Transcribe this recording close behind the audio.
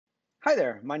Hi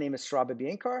there, my name is Saurabh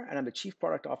Abhyankar, and I'm the Chief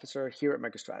Product Officer here at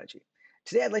MicroStrategy.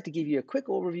 Today, I'd like to give you a quick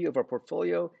overview of our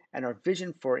portfolio and our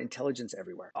vision for intelligence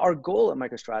everywhere. Our goal at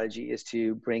MicroStrategy is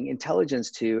to bring intelligence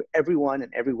to everyone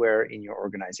and everywhere in your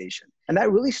organization. And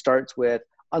that really starts with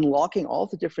unlocking all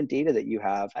the different data that you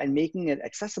have and making it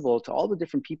accessible to all the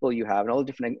different people you have and all the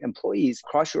different employees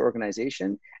across your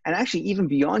organization, and actually even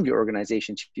beyond your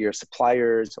organization to your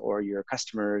suppliers or your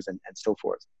customers and so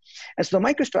forth. And so the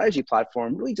MicroStrategy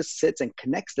platform really just sits and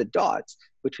connects the dots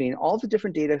between all the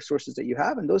different data sources that you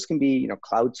have, and those can be,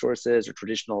 cloud sources or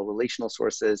traditional relational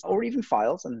sources, or even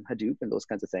files and Hadoop and those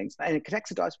kinds of things. And it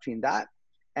connects the dots between that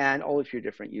and all of your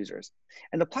different users.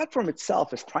 And the platform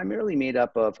itself is primarily made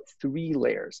up of three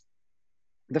layers.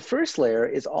 The first layer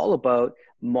is all about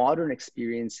modern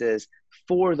experiences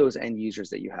for those end users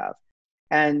that you have.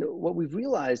 And what we've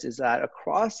realized is that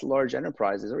across large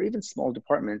enterprises or even small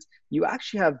departments, you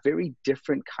actually have very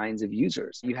different kinds of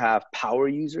users. You have power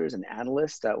users and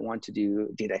analysts that want to do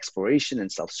data exploration and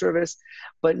self-service,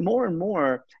 but more and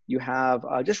more you have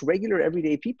just regular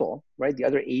everyday people, right? The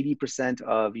other 80%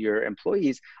 of your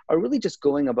employees are really just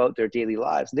going about their daily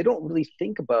lives. They don't really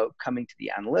think about coming to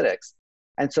the analytics.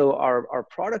 And so our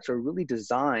products are really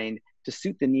designed to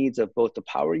suit the needs of both the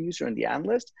power user and the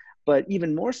analyst, but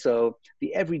even more so,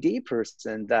 the everyday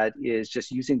person that is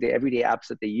just using the everyday apps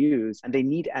that they use, and they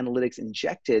need analytics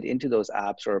injected into those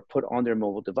apps or put on their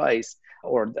mobile device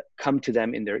or come to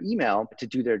them in their email to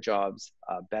do their jobs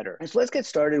better. And so let's get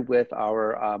started with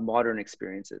our modern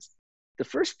experiences. The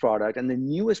first product and the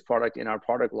newest product in our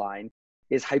product line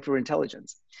is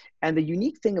hyperintelligence. And the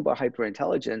unique thing about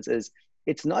hyperintelligence is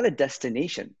it's not a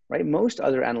destination, right? Most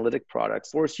other analytic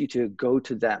products force you to go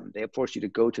to them. They force you to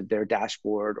go to their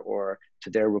dashboard or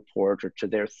to their report or to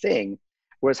their thing.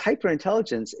 Whereas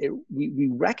hyperintelligence,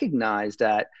 we recognize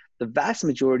that the vast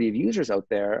majority of users out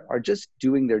there are just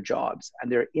doing their jobs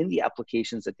and they're in the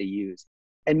applications that they use.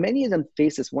 And many of them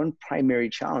face this one primary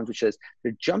challenge, which is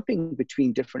they're jumping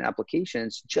between different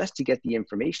applications just to get the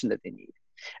information that they need.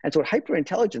 And so what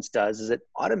hyperintelligence does is it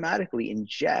automatically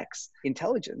injects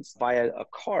intelligence via a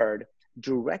card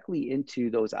directly into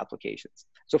those applications.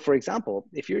 So for example,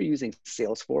 if you're using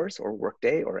Salesforce or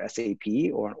Workday or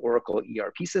SAP or an Oracle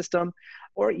ERP system,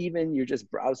 or even you're just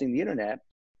browsing the internet,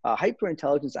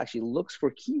 hyperintelligence actually looks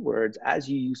for keywords as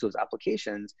you use those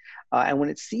applications. And when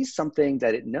it sees something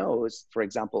that it knows, for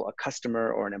example, a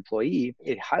customer or an employee,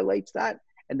 it highlights that.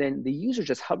 And then the user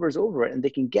just hovers over it and they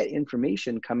can get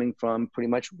information coming from pretty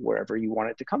much wherever you want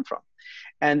it to come from.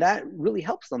 And that really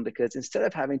helps them because instead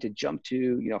of having to jump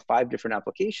to 5 different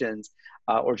applications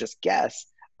or just guess,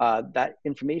 that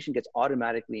information gets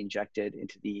automatically injected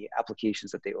into the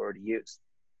applications that they already use.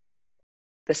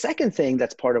 The second thing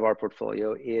that's part of our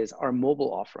portfolio is our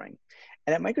mobile offering.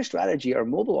 And at MicroStrategy, our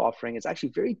mobile offering is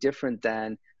actually very different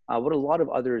than what a lot of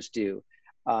others do.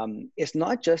 It's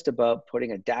not just about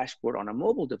putting a dashboard on a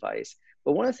mobile device,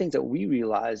 but one of the things that we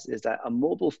realize is that a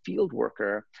mobile field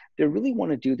worker, they really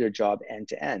want to do their job end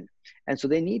to end. And so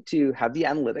they need to have the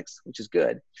analytics, which is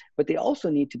good, but they also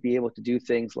need to be able to do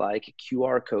things like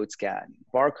QR code scan,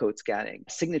 barcode scanning,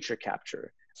 signature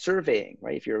capture, surveying,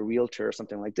 right? If you're a realtor or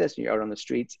something like this, and you're out on the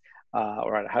streets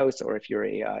or at a house, or if you're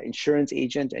a insurance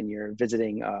agent and you're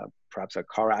visiting perhaps a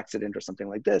car accident or something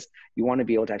like this, you want to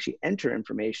be able to actually enter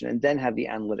information and then have the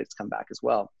analytics come back as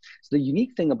well. So the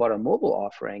unique thing about our mobile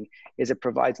offering is it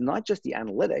provides not just the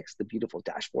analytics, the beautiful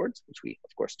dashboards, which we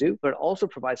of course do, but it also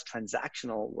provides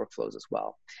transactional workflows as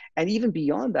well. And even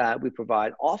beyond that, we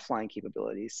provide offline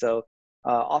capabilities. So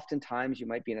oftentimes you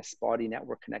might be in a spotty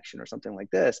network connection or something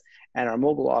like this, and our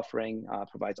mobile offering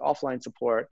provides offline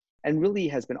support and really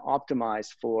has been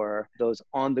optimized for those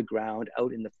on the ground,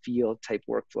 out in the field type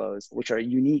workflows, which are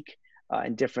unique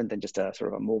and different than just a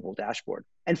sort of a mobile dashboard.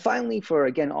 And finally, for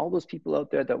again, all those people out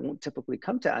there that won't typically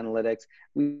come to analytics,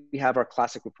 we have our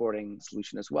classic reporting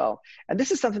solution as well. And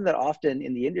this is something that often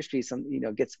in the industry,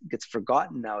 gets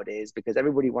forgotten nowadays because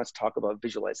everybody wants to talk about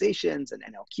visualizations and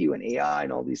NLQ and AI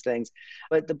and all these things.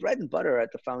 But the bread and butter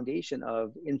at the foundation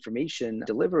of information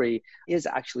delivery is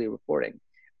actually reporting.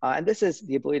 And this is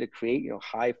the ability to create,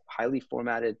 highly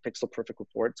formatted, pixel-perfect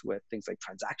reports with things like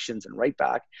transactions and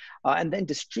write-back, and then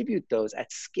distribute those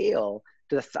at scale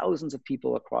to the thousands of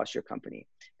people across your company,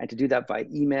 and to do that by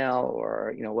email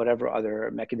or whatever other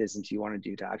mechanisms you want to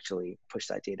do to actually push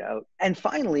that data out. And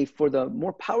finally, for the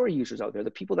more power users out there,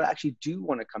 the people that actually do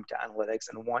want to come to analytics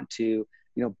and want to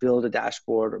build a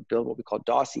dashboard or build what we call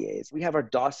dossiers, we have our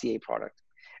dossier product.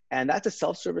 And that's a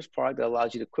self-service product that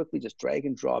allows you to quickly just drag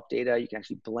and drop data. You can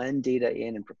actually blend data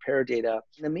in and prepare data.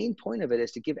 And the main point of it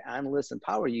is to give analysts and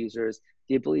power users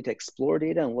the ability to explore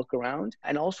data and look around,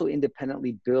 and also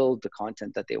independently build the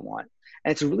content that they want.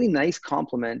 And it's a really nice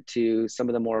complement to some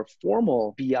of the more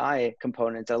formal BI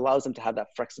components that allows them to have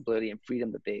that flexibility and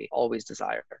freedom that they always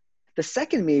desire. The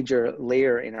second major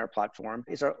layer in our platform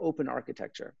is our open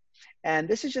architecture. And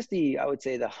this is just I would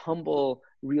say, the humble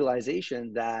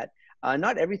realization that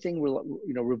not everything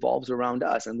revolves around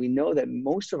us. And we know that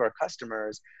most of our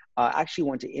customers actually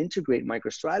want to integrate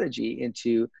MicroStrategy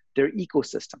into their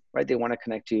ecosystem, right? They want to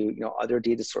connect to other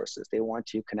data sources. They want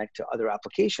to connect to other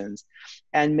applications.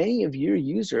 And many of your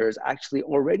users actually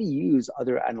already use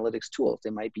other analytics tools. They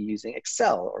might be using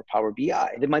Excel or Power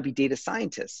BI. They might be data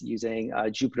scientists using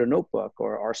Jupyter Notebook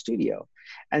or RStudio.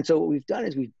 And so what we've done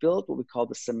is we've built what we call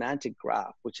the semantic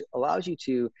graph, which allows you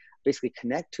to basically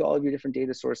connect to all of your different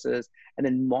data sources and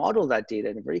then model that data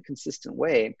in a very consistent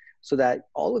way so that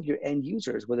all of your end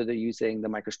users, whether they're using the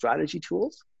MicroStrategy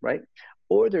tools, right,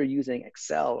 or they're using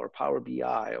Excel or Power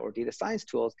BI or data science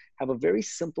tools, have a very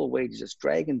simple way to just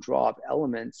drag and drop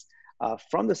elements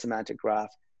from the semantic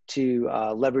graph to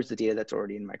leverage the data that's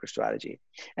already in MicroStrategy.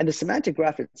 And the semantic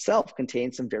graph itself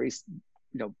contains some very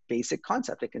basic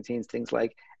concept. It contains things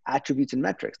like attributes and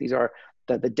metrics. These are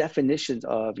the definitions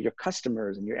of your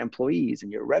customers and your employees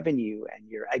and your revenue and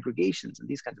your aggregations and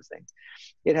these kinds of things.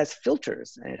 It has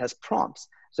filters and it has prompts.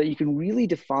 So you can really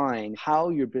define how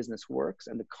your business works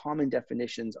and the common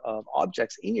definitions of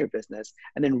objects in your business,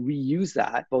 and then reuse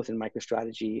that both in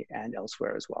MicroStrategy and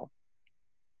elsewhere as well.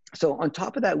 So on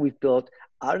top of that, we've built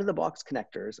out-of-the-box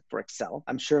connectors for Excel.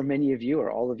 I'm sure many of you or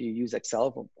all of you use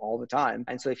Excel all the time.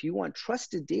 And so if you want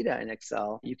trusted data in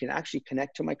Excel, you can actually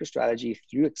connect to MicroStrategy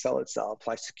through Excel itself,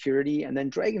 apply security, and then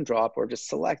drag and drop or just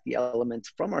select the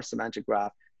elements from our semantic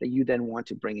graph that you then want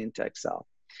to bring into Excel.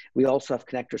 We also have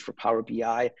connectors for Power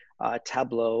BI,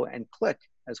 Tableau, and Qlik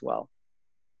as well.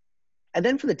 And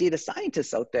then for the data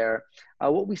scientists out there,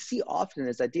 what we see often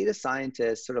is that data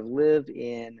scientists sort of live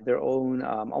in their own,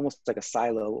 almost like a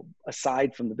silo,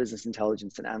 aside from the business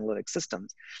intelligence and analytics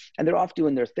systems. And they're off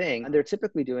doing their thing. And they're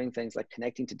typically doing things like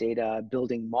connecting to data,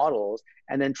 building models,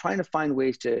 and then trying to find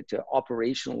ways to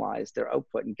operationalize their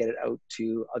output and get it out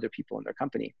to other people in their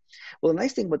company. Well, the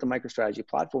nice thing about the MicroStrategy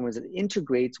platform is it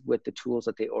integrates with the tools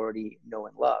that they already know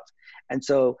and love. And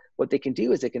so what they can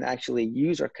do is they can actually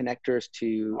use our connectors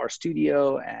to RStudio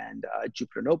and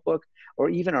Jupyter Notebook, or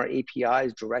even our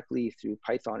APIs directly through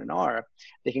Python and R.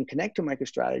 They can connect to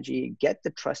MicroStrategy, get the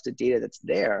trusted data that's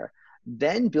there,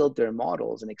 then build their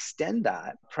models and extend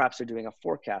that. Perhaps they're doing a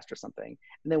forecast or something.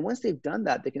 And then once they've done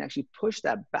that, they can actually push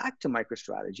that back to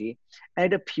MicroStrategy, and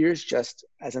it appears just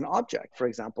as an object. For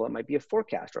example, it might be a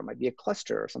forecast, or it might be a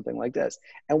cluster or something like this.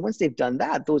 And once they've done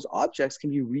that, those objects can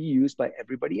be reused by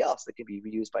everybody else. They can be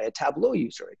reused by a Tableau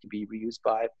user. It can be reused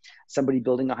by somebody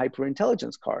building a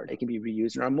hyperintelligence card. It can be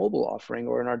reused in our mobile offering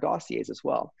or in our dossiers as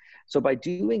well. So by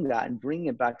doing that and bringing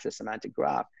it back to the semantic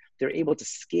graph, they're able to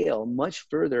scale much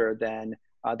further than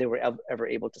they were ever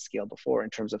able to scale before in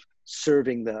terms of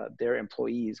serving their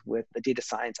employees with the data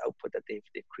science output that they've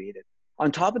created.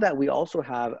 On top of that, we also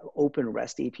have open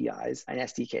REST APIs and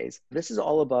SDKs. This is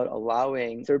all about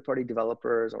allowing third-party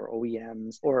developers or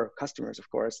OEMs or customers, of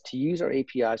course, to use our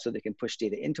API so they can push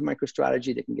data into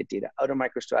MicroStrategy, they can get data out of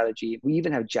MicroStrategy. We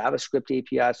even have JavaScript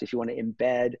APIs, so if you want to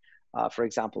embed for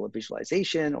example, a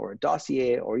visualization or a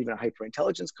dossier or even a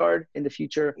hyperintelligence card in the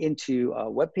future into a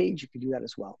web page, you can do that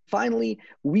as well. Finally,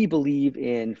 we believe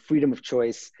in freedom of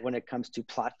choice when it comes to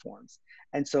platforms.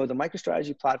 And so the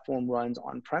MicroStrategy platform runs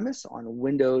on-premise on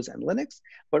Windows and Linux,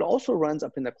 but also runs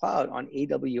up in the cloud on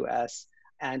AWS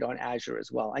and on Azure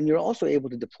as well. And you're also able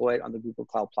to deploy it on the Google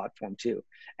Cloud platform too.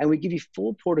 And we give you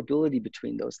full portability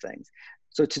between those things.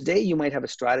 So today you might have a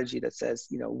strategy that says,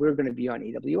 we're going to be on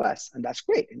AWS, and that's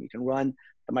great. And you can run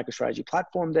the MicroStrategy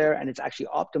platform there, and it's actually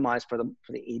optimized for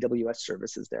the AWS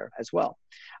services there as well.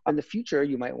 In the future,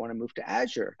 you might want to move to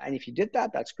Azure. And if you did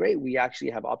that, that's great. We actually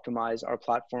have optimized our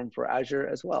platform for Azure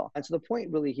as well. And so the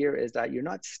point really here is that you're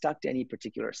not stuck to any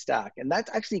particular stack. And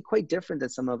that's actually quite different than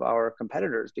some of our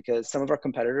competitors, because some of our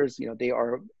competitors, they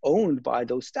are owned by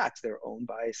those stacks. They're owned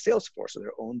by Salesforce, or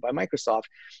they're owned by Microsoft.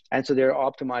 And so they're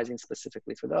optimizing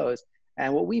specifically for those.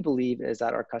 And what we believe is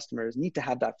that our customers need to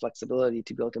have that flexibility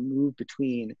to be able to move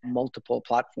between multiple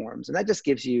platforms. And that just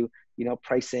gives you,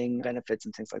 pricing benefits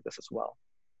and things like this as well.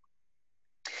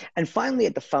 And finally,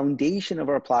 at the foundation of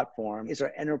our platform is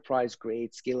our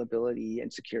enterprise-grade scalability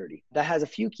and security. That has a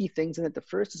few key things in it. The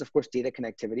first is, of course, data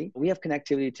connectivity. We have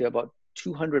connectivity to about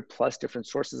 200 plus different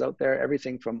sources out there,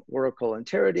 everything from Oracle and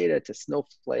Teradata to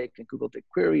Snowflake and Google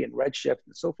BigQuery and Redshift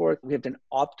and so forth. We have an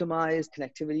optimized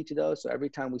connectivity to those. So every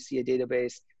time we see a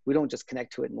database, we don't just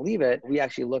connect to it and leave it. We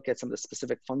actually look at some of the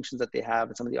specific functions that they have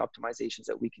and some of the optimizations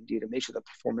that we can do to make sure the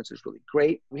performance is really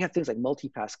great. We have things like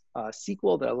multi-pass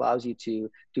SQL that allows you to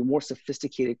do more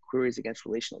sophisticated queries against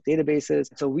relational databases.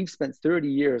 So we've spent 30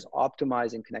 years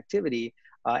optimizing connectivity.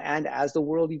 And as the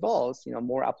world evolves,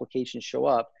 more applications show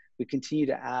up. We continue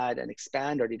to add and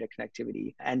expand our data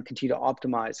connectivity and continue to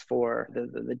optimize for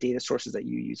the data sources that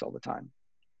you use all the time.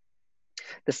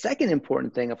 The second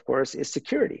important thing, of course, is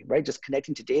security, right? Just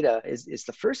connecting to data is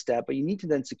the first step, but you need to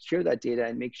then secure that data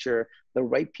and make sure the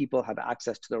right people have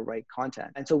access to the right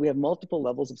content. And so we have multiple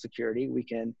levels of security. We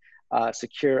can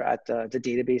secure at the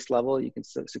database level. You can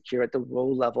secure at the row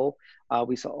level.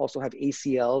 We also have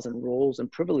ACLs and roles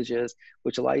and privileges,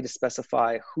 which allow you to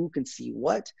specify who can see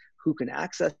what, who can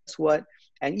access what,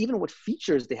 and even what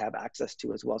features they have access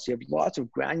to as well. So you have lots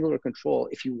of granular control,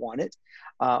 if you want it,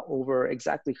 over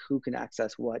exactly who can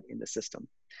access what in the system.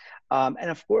 And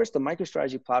of course, the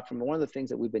MicroStrategy platform, one of the things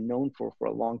that we've been known for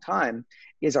a long time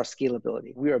is our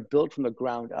scalability. We are built from the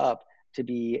ground up to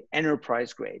be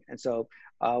enterprise grade. And so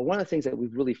one of the things that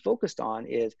we've really focused on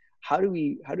is how do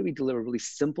we deliver really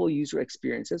simple user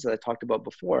experiences that I talked about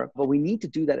before, but we need to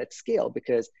do that at scale,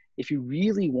 because if you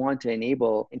really want to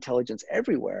enable intelligence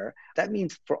everywhere, that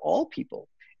means for all people.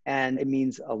 And it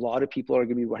means a lot of people are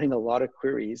going to be running a lot of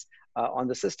queries on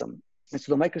the system. And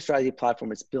so the MicroStrategy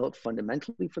platform is built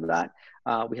fundamentally for that.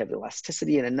 We have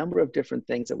elasticity and a number of different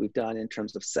things that we've done in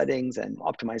terms of settings and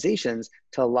optimizations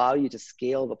to allow you to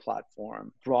scale the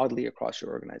platform broadly across your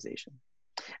organization.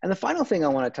 And the final thing I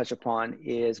want to touch upon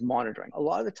is monitoring. A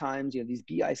lot of the times, these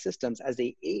BI systems, as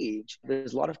they age,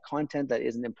 there's a lot of content that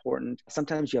isn't important.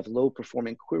 Sometimes you have low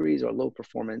performing queries or low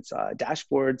performance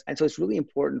dashboards. And so it's really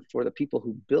important for the people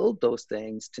who build those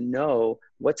things to know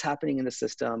what's happening in the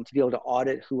system, to be able to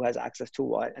audit who has access to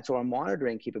what. And so our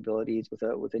monitoring capabilities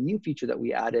with a new feature that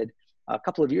we added a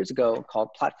couple of years ago called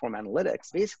Platform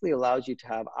Analytics basically allows you to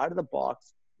have out of the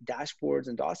box dashboards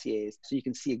and dossiers, so you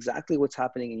can see exactly what's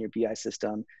happening in your BI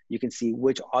system. You can see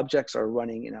which objects are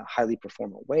running in a highly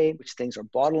performant way, which things are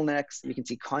bottlenecks. You can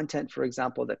see content, for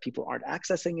example, that people aren't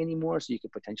accessing anymore, so you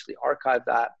could potentially archive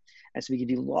that. And so we give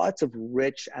you lots of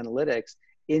rich analytics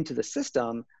into the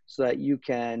system so that you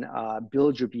can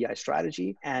build your BI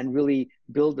strategy and really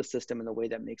build the system in a way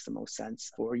that makes the most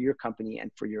sense for your company and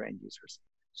for your end users.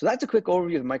 So that's a quick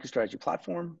overview of the MicroStrategy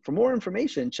platform. For more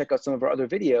information, check out some of our other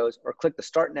videos or click the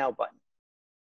Start Now button.